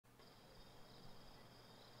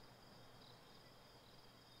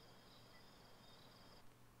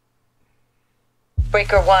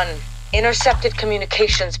Breaker 1. Intercepted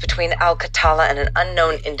communications between Al-Qatala and an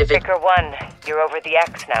unknown individual. Breaker 1, you're over the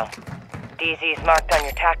X now. DZ's marked on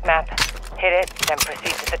your TAC map. Hit it, then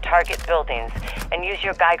proceed to the target buildings, and use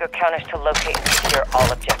your Geiger counters to locate and secure all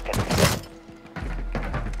objectives.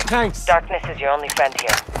 Thanks. Darkness is your only friend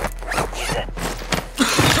here. Use it.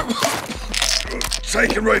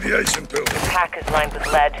 Taking radiation pills. The pack is lined with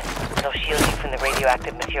lead. It'll shield you from the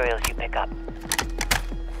radioactive materials you pick up.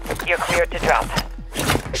 You're cleared to drop.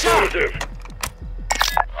 Affirmative.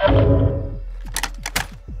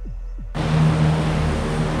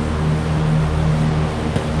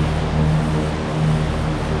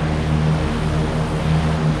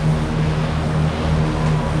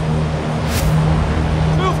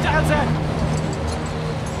 Move, Danzig!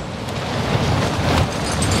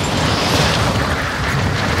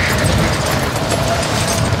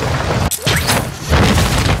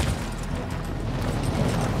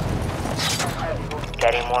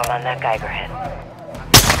 Getting warm on that Geiger hit.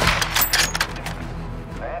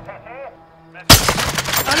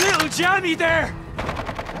 A little jammy there!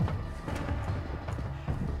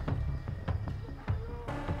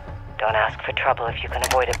 Don't ask for trouble if you can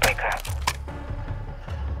avoid it, Breaker.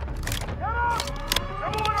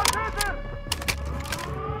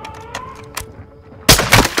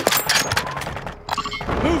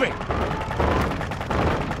 Moving!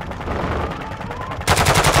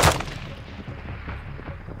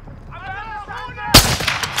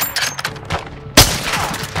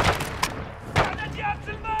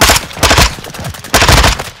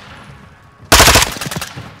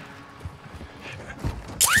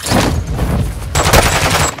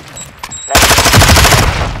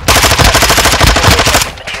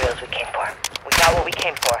 Materials we came for. We got what we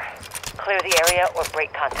came for. Clear the area or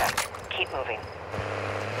break contact. Keep moving.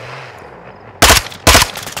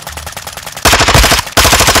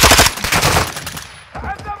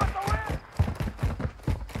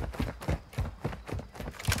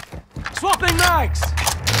 Swapping mags!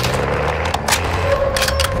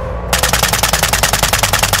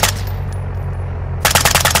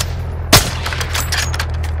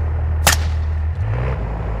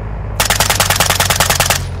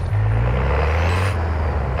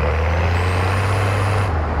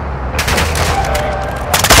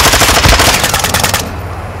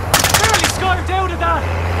 Barely skived out of that!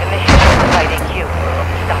 The mission is to fight AQ.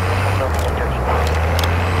 Stop them from building a dirty bomb.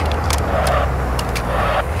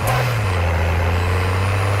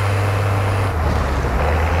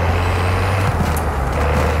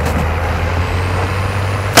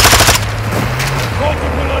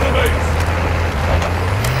 Multiple enemies.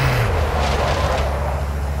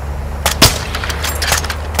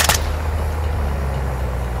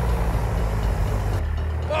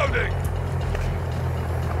 Loading.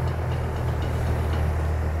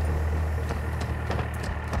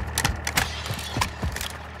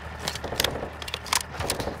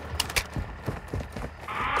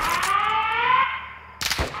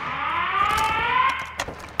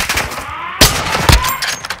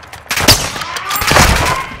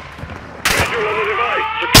 Visual on the device.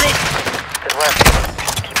 Secure. Good work.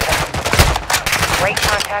 Keep it up. Break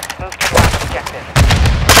contact. Move to last objective.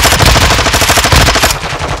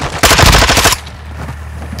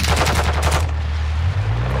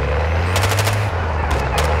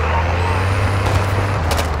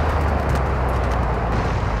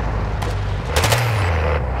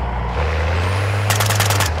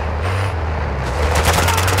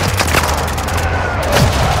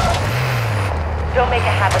 Don't make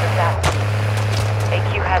a habit of that.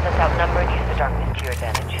 AQ has us outnumbered. Use the darkness to your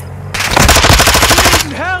advantage.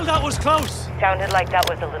 Bleeding hell, that was close! Sounded like that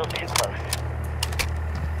was a little too close.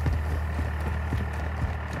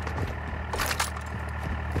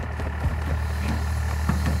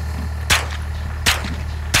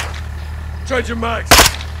 Changing mags.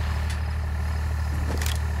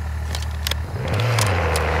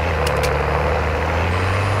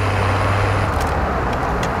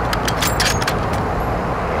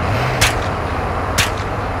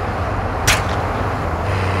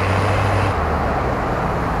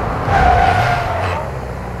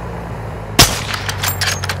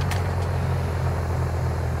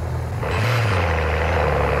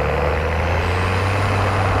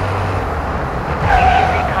 Use your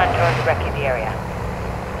recon drone to recce the area.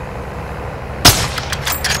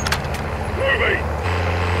 Moving.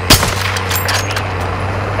 Copy.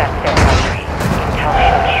 That's their country. Intel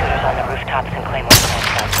shield shooters on the rooftops and Claymore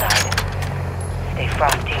plants outside. Stay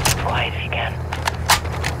frosty and quiet if you can.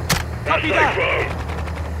 Copy that!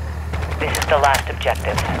 This is the last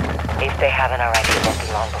objective. If they haven't already, it won't be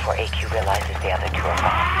long before AQ realizes the other two are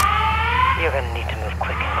gone. You're gonna need to move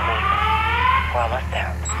quick and clean. We're almost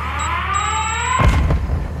there.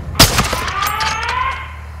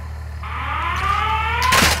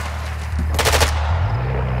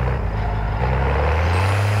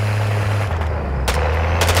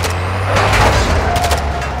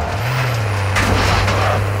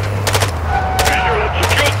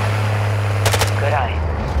 Good eye.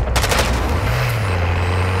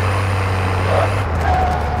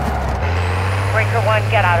 Breaker 1,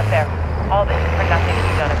 get out of there. All this is for nothing if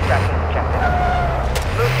you don't extract this objective.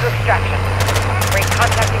 Move to extraction. Break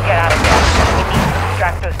contact and get out of there. We need to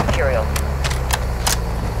extract those materials.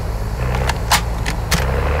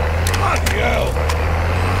 Bloody hell!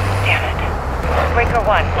 Damn it. Breaker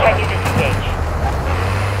 1, can you disengage?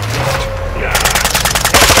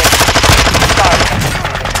 Sorry.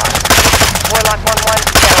 Warlock 1-1,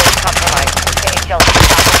 generally compromised. The HLC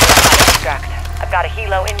stopping for a hot extract. I've got a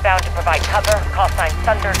helo inbound to provide cover. Call sign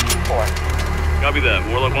Thunder 2-4. Copy that.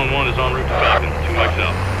 Warlock 1-1 is en route to Falcon. 2 mics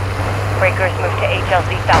out. Breakers move to HLZ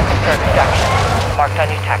Falcon for extraction. Marked on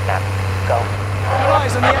your TAC map. Go. Your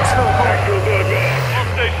eyes on the exfil point. All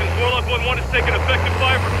stations, Warlock 1-1 is taking effective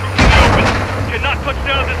fire for troops in the open. Cannot touch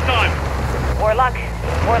down at this time. Warlock,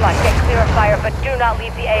 get clear of fire, but do not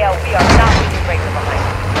leave the AO. We are not leaving Breaker behind.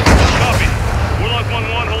 Copy. Warlock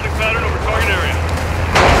 1-1 holding pattern over target area.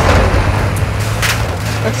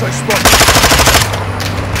 X-ray spot.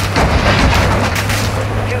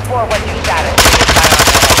 2-4, what's your status? Fire on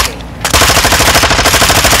LLC.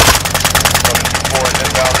 Running 4 is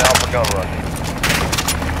inbound now for gun run.